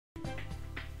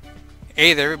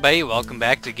Hey there everybody, welcome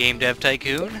back to Gamedev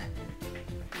Tycoon.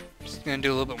 Just gonna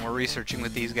do a little bit more researching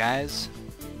with these guys.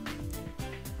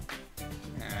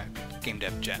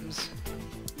 Gamedev gems.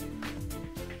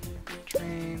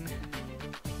 Train.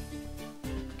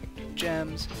 Gamedev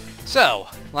gems. So,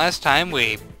 last time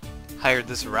we hired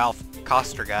this Ralph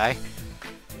Coster guy.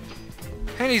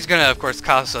 And he's gonna, of course,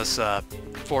 cost us a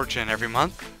fortune every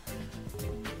month.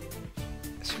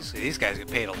 Seriously, these guys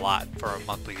get paid a lot for a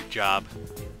monthly job.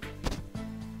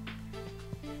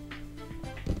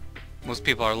 Most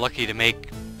people are lucky to make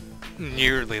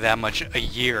nearly that much a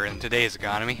year in today's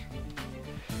economy.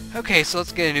 Okay, so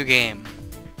let's get a new game.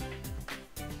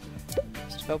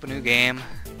 Let's develop a new game.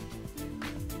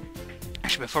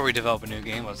 Actually, before we develop a new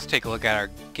game, let's take a look at our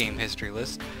game history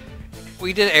list.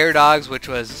 We did Air Dogs, which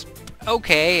was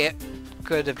okay. It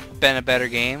could have been a better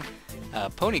game.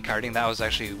 Pony Karting, that was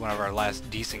actually one of our last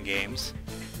decent games.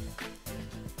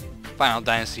 Final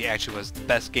Dynasty actually was the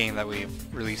best game that we've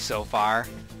released so far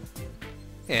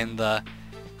in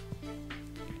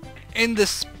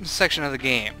this section of the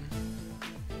game.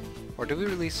 Or did we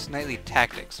release Nightly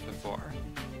Tactics before?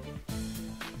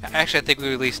 Actually, I think we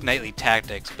released Nightly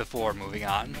Tactics before moving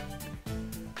on.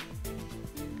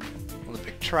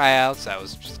 Olympic Tryouts, that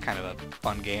was just kind of a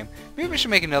fun game. Maybe we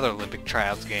should make another Olympic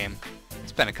Tryouts game.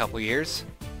 It's been a couple years.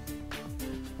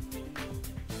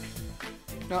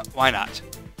 No, why not?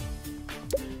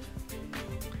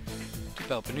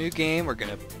 Develop a new game, we're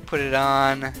gonna put it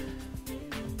on the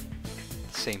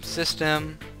same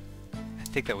system. I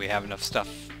think that we have enough stuff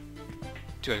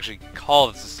to actually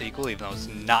call this a sequel, even though it's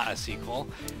not a sequel.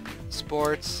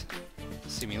 Sports,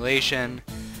 simulation.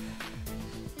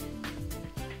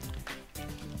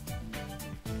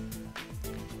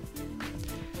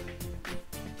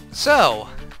 So,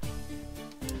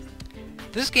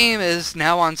 this game is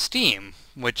now on Steam,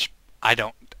 which I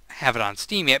don't have it on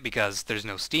Steam yet because there's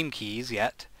no Steam keys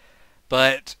yet.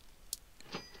 But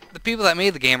the people that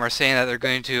made the game are saying that they're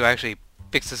going to actually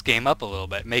fix this game up a little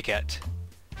bit, make it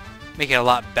a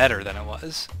lot better than it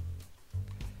was,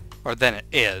 or than it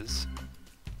is.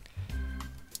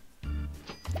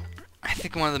 I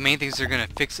think one of the main things they're going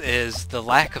to fix is the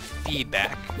lack of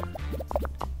feedback,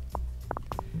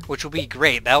 which will be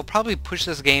great. That'll probably push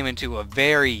this game into a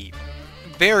very,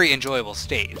 very enjoyable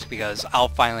state, because I'll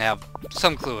finally have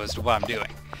some clue as to what I'm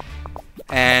doing.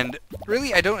 And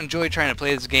really, I don't enjoy trying to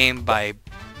play this game by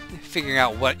figuring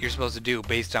out what you're supposed to do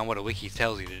based on what a wiki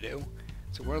tells you to do.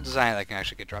 So world design, that can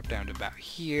actually get dropped down to about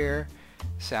here.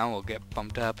 Sound will get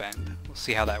bumped up, and we'll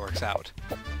see how that works out.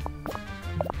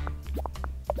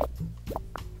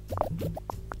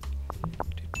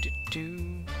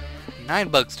 Do. 9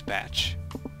 bugs to patch.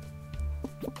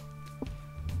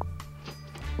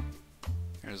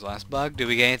 There's the last bug. Did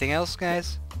we get anything else,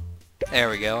 guys? There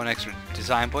we go, an extra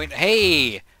design point.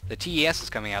 Hey! The TES is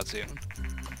coming out soon.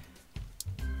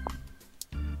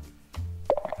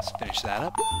 Let's finish that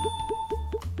up.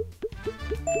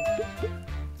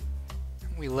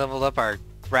 We leveled up our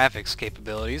graphics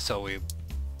capabilities, so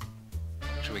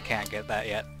actually we can't get that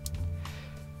yet.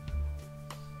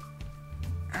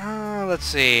 Let's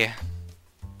see.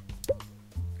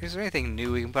 Is there anything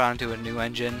new we can put onto a new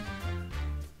engine?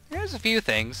 There's a few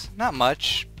things. Not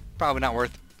much. Probably not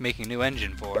worth making a new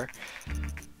engine for.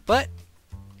 But,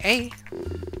 hey.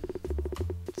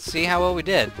 Let's see how well we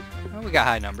did. Well, we got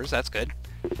high numbers. That's good.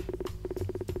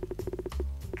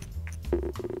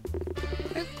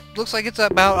 It looks like it's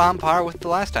about on par with the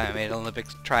last time I made an Olympic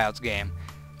Tryouts game.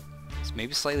 It's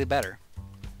maybe slightly better.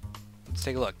 Let's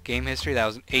take a look. Game history, that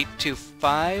was an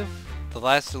 8.25. The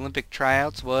last Olympic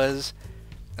Tryouts was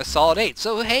a solid 8.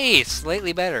 So hey,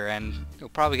 slightly better, and you'll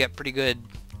probably get pretty good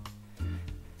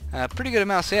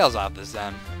amount of sales off this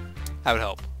then. I would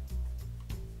hope.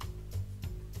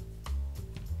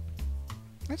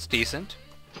 It's decent.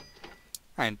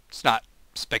 I mean, it's not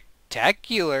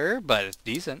spectacular, but it's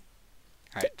decent.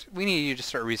 Alright, we need you to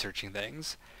start researching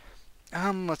things.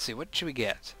 Let's see, what should we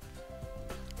get?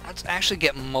 Let's actually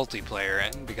get multiplayer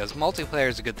in, because multiplayer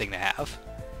is a good thing to have.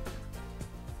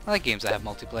 I like games that have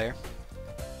multiplayer.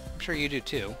 I'm sure you do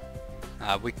too.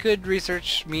 We could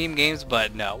research meme games,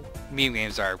 but no. Meme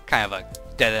games are kind of a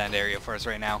dead-end area for us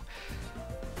right now.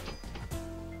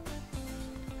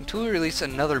 Until we release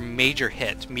another major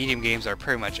hit, medium games are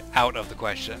pretty much out of the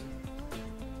question.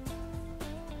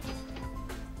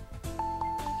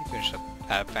 You finished up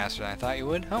that faster than I thought you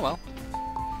would. Oh well.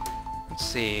 Let's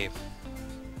see.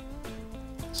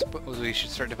 Suppose we should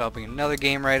start developing another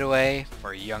game right away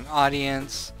for a young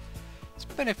audience. It's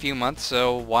been a few months,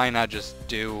 so why not just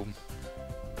do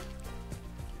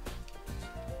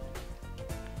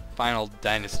Final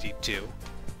Dynasty 2.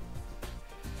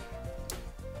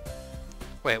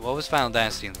 Wait, what was Final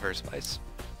Dynasty in the first place?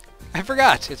 I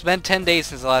forgot! It's been 10 days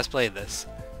since I last played this.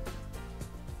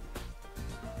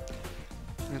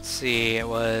 Let's see, it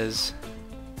was...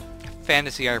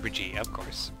 Fantasy RPG, of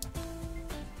course.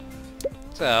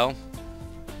 So...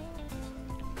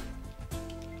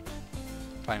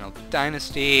 Final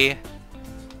Dynasty...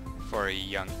 for a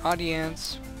young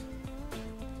audience.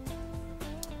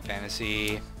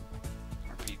 Fantasy...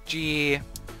 RPG...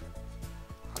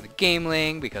 on the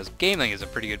Gameling, because Gameling is a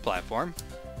pretty good platform.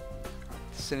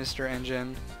 Sinister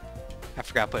Engine. I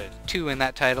forgot to put a 2 in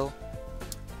that title.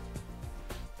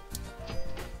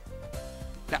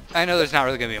 Now, I know there's not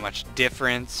really going to be much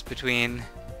difference between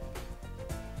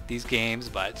these games,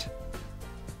 but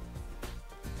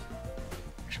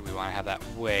actually we want to have that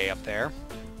way up there.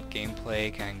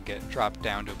 Gameplay can get dropped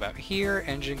down to about here.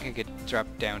 Engine can get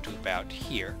dropped down to about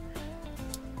here.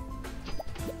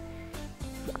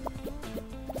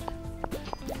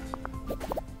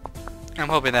 I'm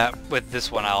hoping that with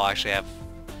this one I'll actually have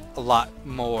a lot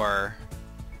more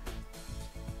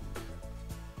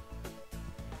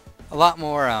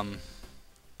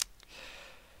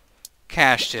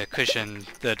cash to cushion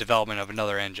the development of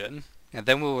another engine. And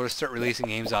then we will start releasing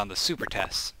games on the super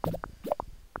tests.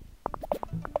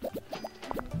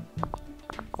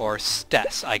 Or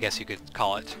STES, I guess you could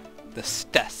call it. The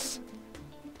STES.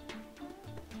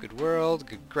 Good world,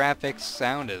 good graphics,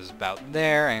 sound is about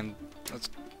there, and let's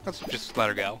just let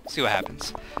her go. See what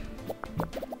happens.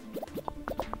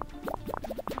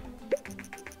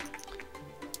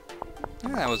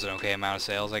 That was an okay amount of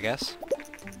sales, I guess.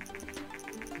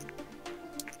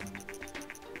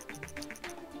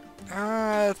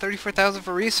 34,000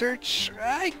 for research?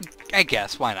 I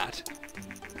guess, why not?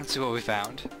 Let's see what we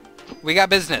found. We got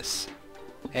business!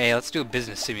 Hey, let's do a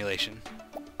business simulation.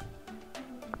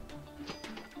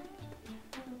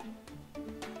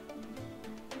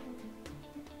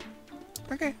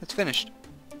 Okay, it's finished.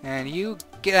 And you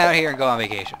get out of here and go on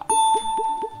vacation.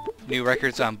 New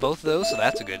records on both of those, so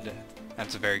that's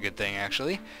a very good thing,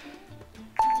 actually.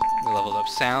 We leveled up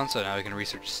sound, so now we can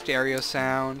research stereo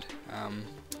sound.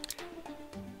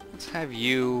 Let's have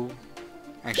you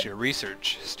actually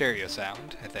research stereo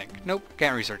sound, I think. Nope,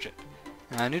 can't research it.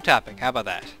 New topic, how about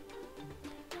that?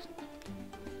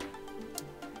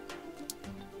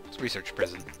 Let's research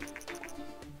prison.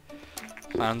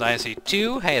 Final Dynasty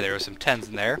 2, hey, there were some 10s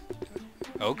in there.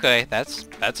 Okay, that's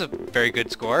a very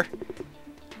good score.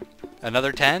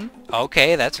 Another 10?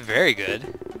 Okay, that's very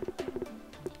good.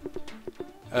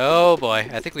 Oh boy,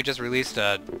 I think we just released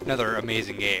another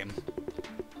amazing game.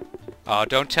 Oh,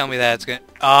 don't tell me that it's gonna...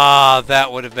 Ah,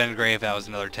 that would have been great if that was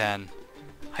another 10.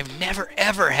 I've never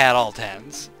ever had all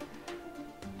 10s.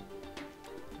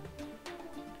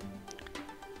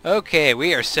 Okay,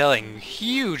 we are selling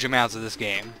huge amounts of this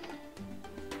game.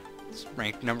 It's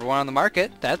ranked #1 on the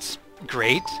market. That's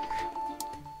great.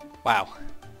 Wow.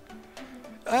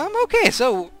 Okay,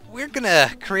 so we're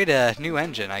gonna create a new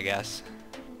engine, I guess.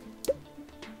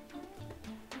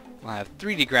 We'll have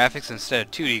 3D graphics instead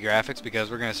of 2D graphics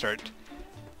because we're gonna start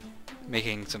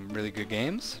making some really good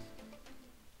games.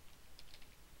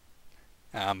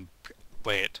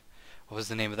 Wait. What was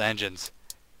the name of the engines?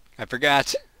 I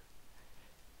forgot.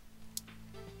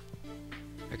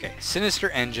 Okay, Sinister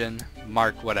Engine,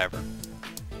 Mark whatever.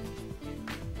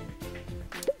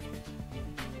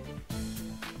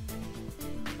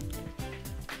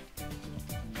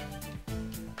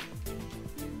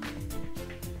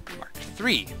 Mark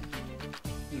 3.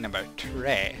 Number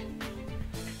 3.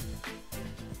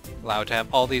 Allowed to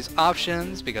have all these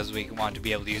options because we want to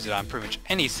be able to use it on pretty much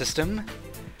any system.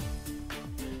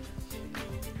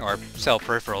 Or sell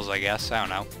peripherals, I guess. I don't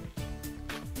know.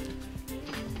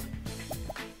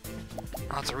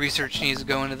 Lots of research needs to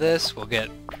go into this. We'll get...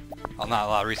 Well, not a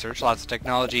lot of research. Lots of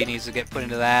technology needs to get put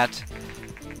into that.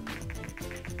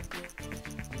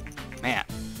 Man.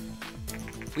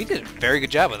 We did a very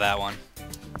good job with that one.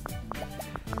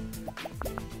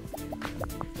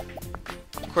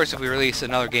 Of course, if we release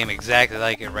another game exactly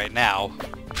like it right now,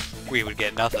 we would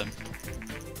get nothing.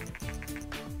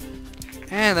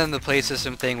 And then the play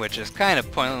system thing, which is kind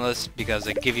of pointless because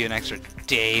they give you an extra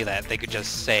day that they could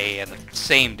just say in the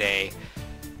same day.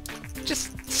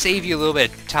 Just save you a little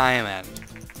bit of time, and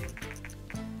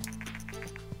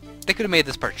they could have made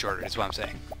this part shorter, is what I'm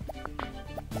saying.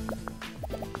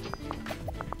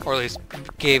 Or at least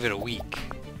gave it a week.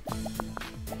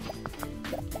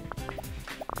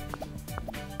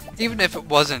 Even if it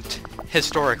wasn't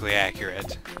historically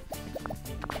accurate.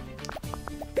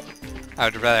 I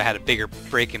would rather had a bigger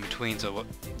break in between so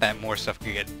that more stuff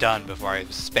could get done before I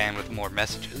was spammed with more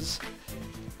messages.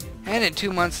 And in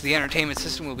 2 months, the entertainment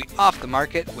system will be off the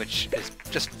market, which is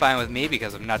just fine with me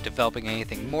because I'm not developing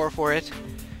anything more for it.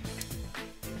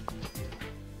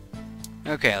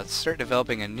 Okay, let's start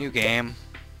developing a new game.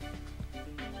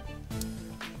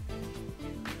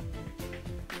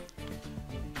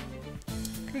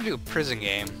 I'm gonna do a prison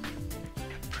game.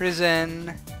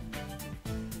 Prison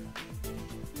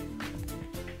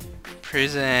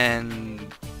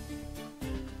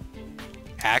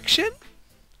action?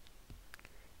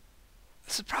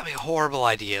 This is probably a horrible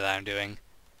idea that I'm doing.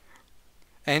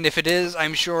 And if it is,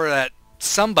 I'm sure that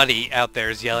somebody out there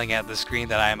is yelling at the screen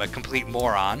that I am a complete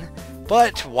moron.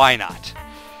 But why not?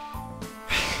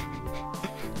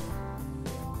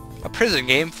 A prison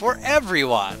game for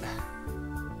everyone!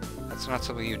 That's not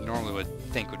something you normally would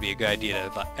think would be a good idea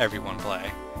to let everyone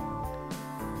play.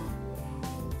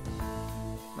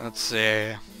 Let's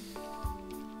see.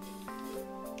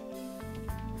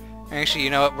 Actually, you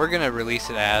know what? We're gonna release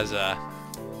it as a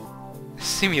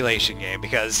simulation game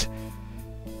because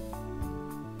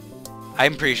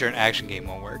I'm pretty sure an action game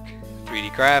won't work. 3D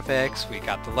graphics, we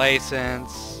got the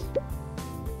license.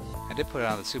 I did put it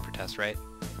on the super test, right?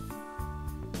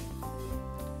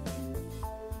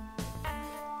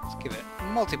 Let's give it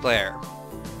multiplayer.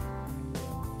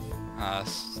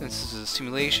 Since this is a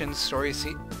simulation, story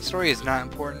is not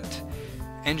important.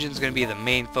 Engine's going to be the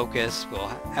main focus. We'll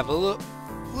have a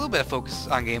little bit of focus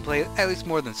on gameplay, at least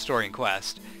more than story and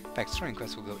quest. In fact, story and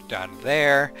quest will go down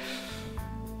there.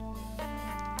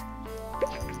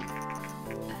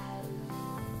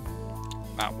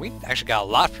 Wow, we actually got a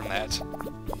lot from that.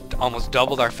 Almost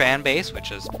doubled our fan base,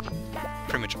 which is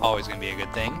pretty much always going to be a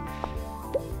good thing.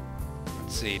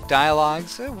 Let's see,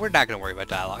 dialogues. We're not going to worry about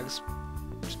dialogues.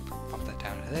 Just pop that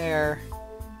down to there.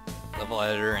 Level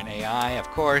editor and AI, of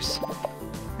course.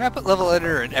 I'm going to put level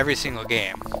editor in every single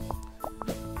game.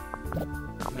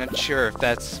 I'm not sure if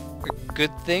that's a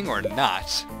good thing or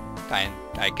not.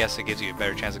 I guess it gives you a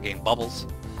better chance of getting bubbles.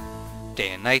 Day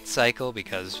and night cycle,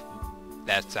 because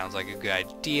that sounds like a good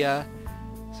idea.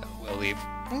 So we'll leave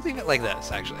it like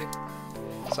this, actually.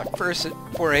 It's our first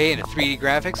foray into 3D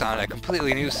graphics on a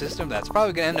completely new system that's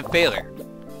probably going to end in failure.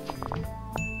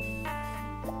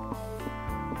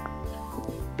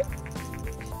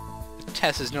 The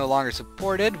test is no longer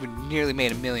supported. We nearly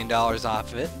made $1 million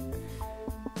off of it.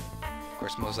 Of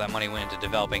course, most of that money went into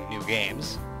developing new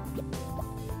games.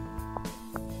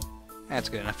 That's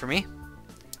good enough for me.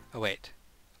 Oh wait,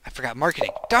 I forgot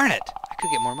marketing. Darn it! I could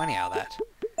get more money out of that.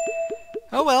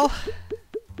 Oh well,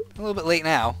 a little bit late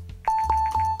now.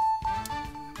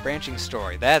 Branching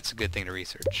story, that's a good thing to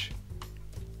research.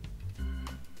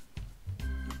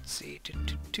 Let's see,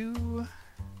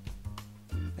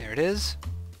 there it is.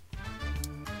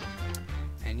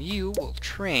 And you will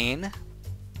train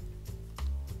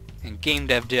in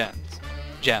Gamedev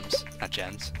gems, not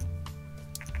gens.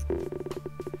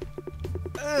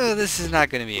 This is not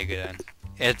going to be a good one.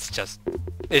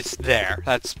 It's there.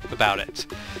 That's about it.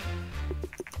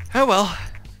 Oh well.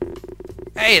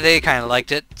 Hey, they kind of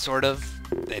liked it, sort of.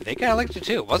 They kind of liked it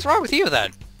too. What's wrong with you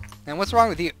then? And what's wrong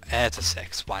with you? It's a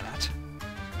 6. Why not?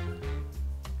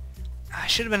 It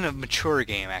should have been a mature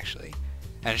game, actually.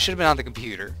 And it should have been on the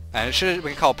computer. And it should have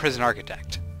been called Prison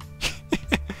Architect.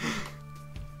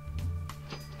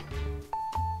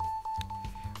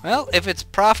 Well, if it's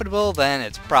profitable, then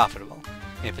it's profitable.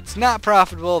 If it's not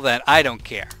profitable, then I don't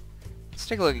care. Let's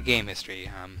take a look at game history.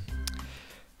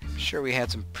 I'm sure we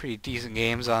had some pretty decent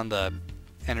games on the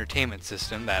entertainment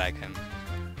system that I can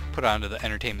put onto the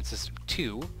entertainment system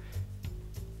 2.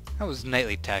 That was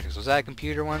Nightly Tactics. Was that a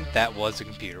computer one? That was a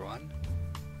computer one.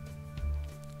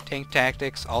 Tank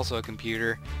Tactics, also a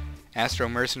computer. Astro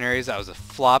Mercenaries, that was a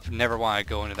flop. Never want to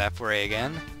go into that foray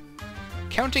again.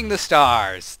 Counting the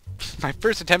Stars. My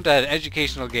first attempt at an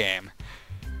educational game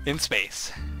in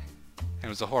space. It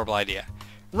was a horrible idea.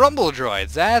 Rumble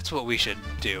Droids, that's what we should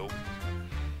do.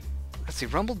 Let's see,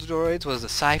 Rumble Droids was a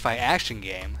sci-fi action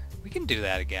game. We can do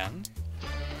that again.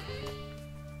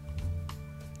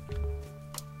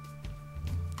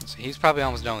 So he's probably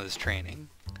almost done with his training.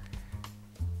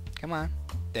 Come on.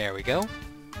 There we go.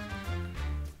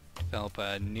 Develop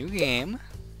a new game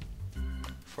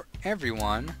for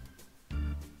everyone.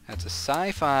 That's a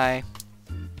sci-fi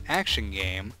action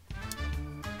game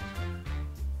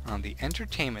on the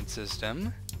entertainment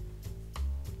system,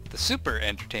 the Super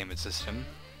Entertainment System,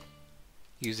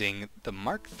 using the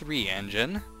Mark III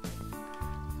engine,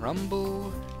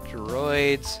 Rumble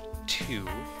Droids 2.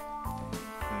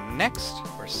 Next,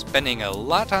 we're spending a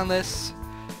lot on this.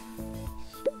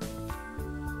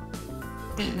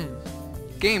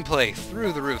 Gameplay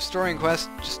through the roof. Story and quest,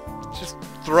 just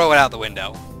throw it out the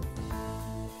window.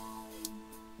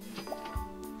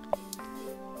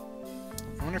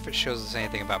 wonder if it shows us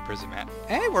anything about Prison Master.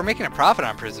 Hey, we're making a profit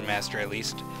on Prison Master at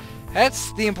least.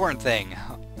 That's the important thing.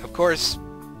 Of course,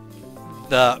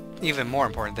 the even more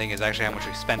important thing is actually how much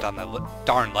we spent on the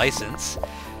darn license.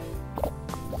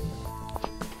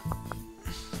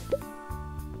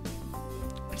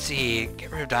 Let's see, get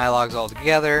rid of dialogues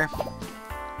altogether.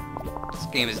 This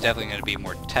game is definitely going to be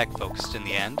more tech-focused in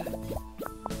the end.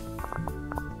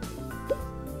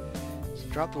 So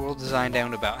drop the world design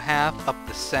down to about half, up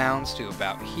the sounds to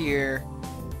about here.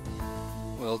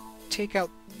 We'll take out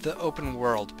the open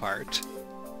world part.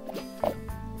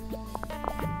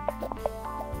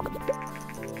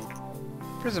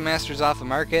 Prison Master's off the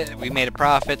market. We made a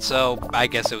profit, so I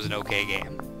guess it was an okay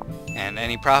game. And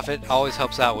any profit always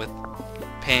helps out with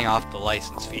paying off the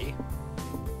license fee.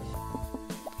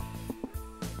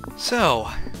 So,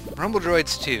 Rumble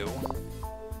Droids 2.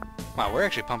 Wow, we're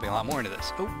actually pumping a lot more into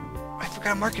this. Oh, I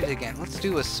forgot to market it again. Let's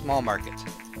do a small market.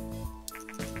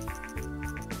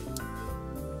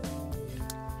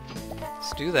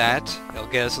 Let's do that. It'll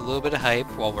get us a little bit of hype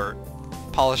while we're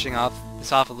polishing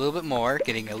this off a little bit more,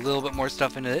 getting a little bit more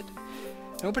stuff into it.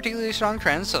 No particularly strong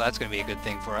trends, so that's going to be a good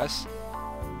thing for us.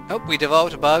 Nope, we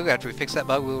developed a bug. After we fix that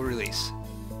bug, we'll release.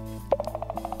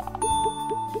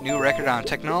 New record on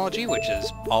technology, which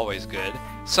is always good.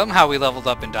 Somehow we leveled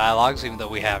up in dialogues, even though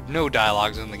we have no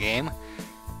dialogues in the game.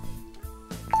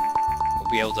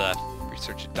 We'll be able to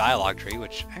research a dialogue tree,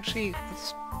 which actually,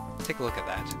 let's take a look at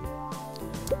that.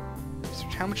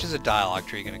 Research, how much is a dialogue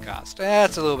tree going to cost?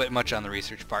 That's a little bit much on the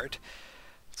research part.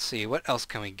 Let's see, what else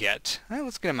can we get?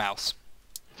 Let's get a mouse.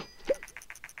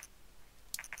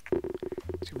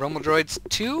 See, Rumble Droids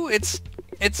 2,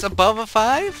 it's above a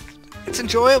 5. It's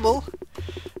enjoyable.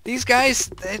 These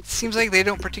guys, it seems like they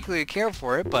don't particularly care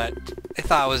for it, but they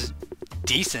thought it was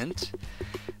decent.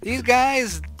 These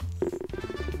guys,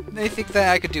 they think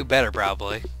that I could do better,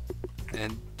 probably.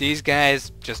 And these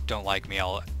guys just don't like me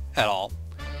at all.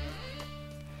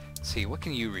 Let's see, what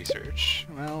can you research?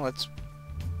 Well, let's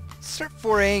start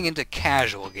foraying into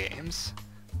casual games.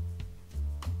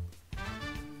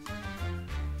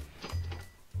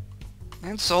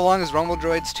 And so long as Rumble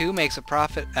Droids 2 makes a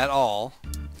profit at all,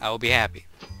 I will be happy.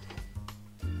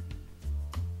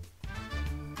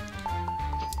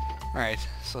 Alright,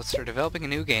 so let's start developing a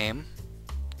new game.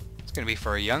 It's going to be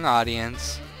for a young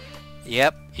audience.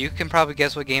 Yep, you can probably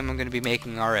guess what game I'm going to be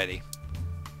making already.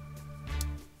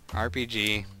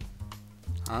 RPG.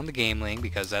 On the Game Link,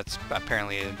 because that's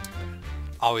apparently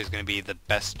always going to be the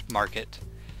best market.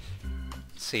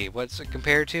 Let's see, what's it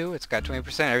compared to? It's got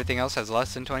 20%, everything else has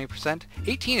less than 20%.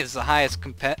 18 is the highest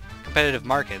competitive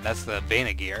market, that's the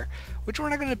Vena gear, which we're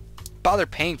not going to bother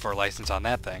paying for a license on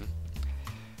that thing.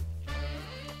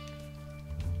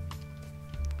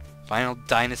 Final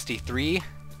Dynasty 3.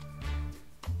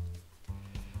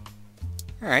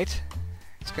 Alright,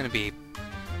 it's going to be...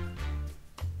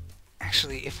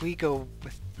 Actually, if we go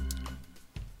with...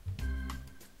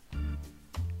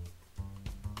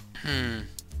 We're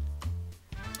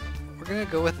going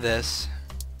to go with this,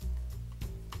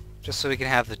 just so we can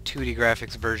have the 2D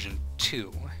graphics version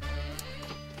 2.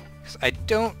 Because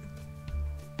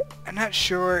I'm not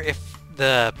sure if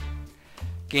the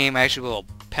game actually will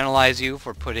penalize you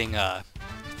for putting a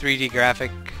 3D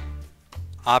graphic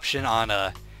option on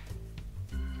a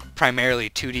primarily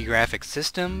 2D graphic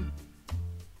system.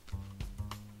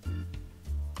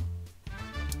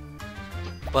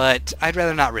 But I'd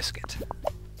rather not risk it.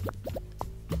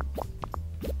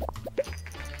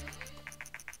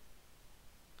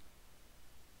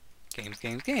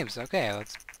 Games. Okay,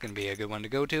 that's gonna be a good one to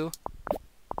go to.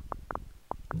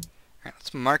 Alright,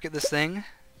 let's market this thing.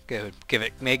 Give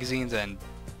it magazines and...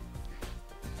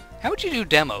 How would you do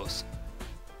demos?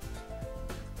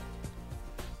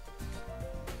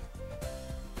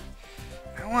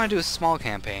 I want to do a small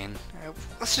campaign.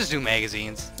 Let's just do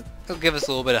magazines. It'll give us a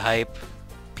little bit of hype.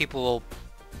 People will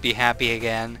be happy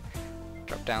again.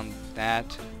 Drop down that.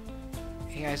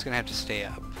 AI's gonna have to stay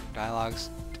up. Dialogues.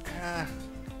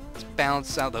 Let's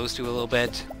balance out those two a little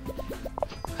bit.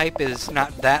 Hype is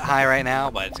not that high right now,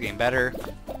 but it's getting better.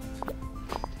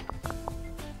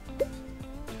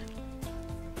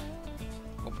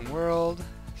 Open world.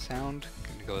 Sound.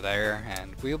 Gonna go there,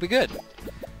 and we'll be good.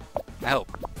 I hope.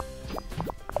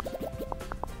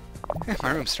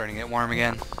 My room's starting to get warm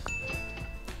again.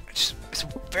 It's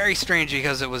very strange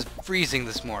because it was freezing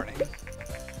this morning.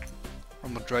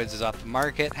 Rumble Droids is off the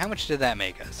market. How much did that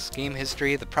make us? Game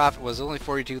history, the profit was only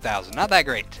 42,000. Not that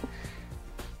great.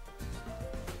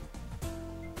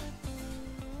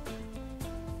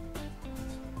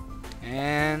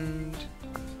 And...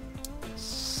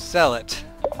 sell it.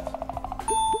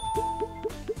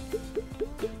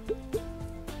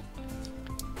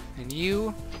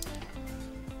 you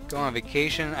go on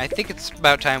vacation. I think it's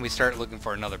about time we start looking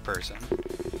for another person.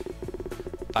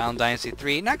 Final Dynasty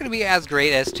 3, not going to be as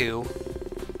great as 2.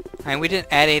 I mean, we didn't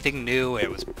add anything new.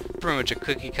 It was pretty much a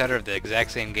cookie cutter of the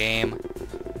exact same game.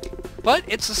 But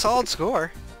it's a solid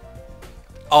score.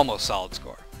 Almost solid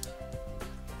score.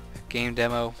 Game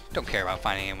demo, don't care about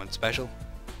finding anyone special.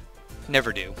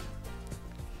 Never do.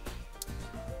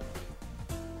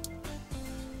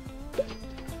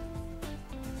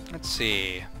 Let's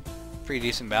see. Pretty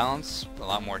decent balance. A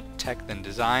lot more tech than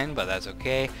design, but that's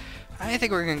okay. I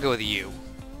think we're going to go with you.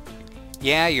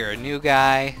 Yeah, you're a new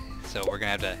guy, so we're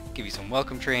going to have to give you some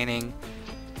welcome training.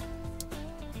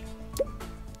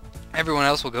 Everyone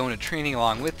else will go into training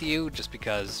along with you, just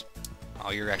because,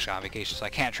 oh, you're actually on vacation, so I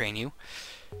can't train you.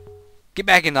 Get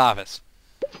back in the office.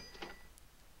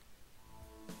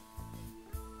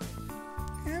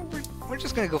 Yeah, we're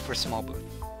just going to go for a small booth.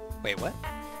 Wait, what?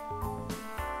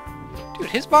 Dude,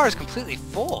 his bar is completely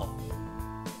full.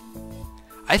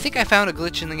 I think I found a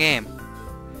glitch in the game.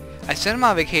 I sent him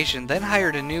on vacation, then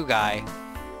hired a new guy,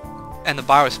 and the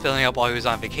bar was filling up while he was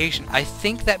on vacation. I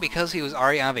think that because he was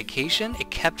already on vacation,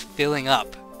 it kept filling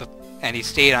up, and he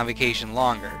stayed on vacation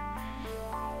longer.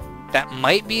 That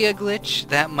might be a glitch,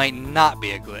 that might not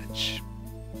be a glitch.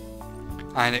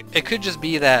 And it could just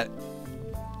be that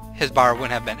his bar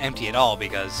wouldn't have been empty at all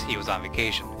because he was on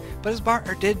vacation. But his bar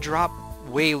did drop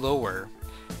way lower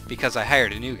because I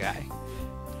hired a new guy.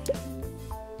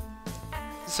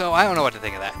 So I don't know what to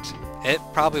think of that. It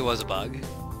probably was a bug.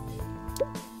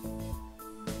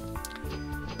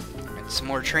 Some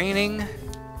more training.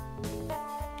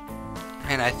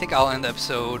 And I think I'll end the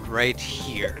episode right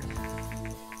here.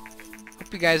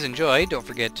 Hope you guys enjoyed. Don't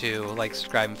forget to like,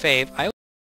 subscribe, and fave.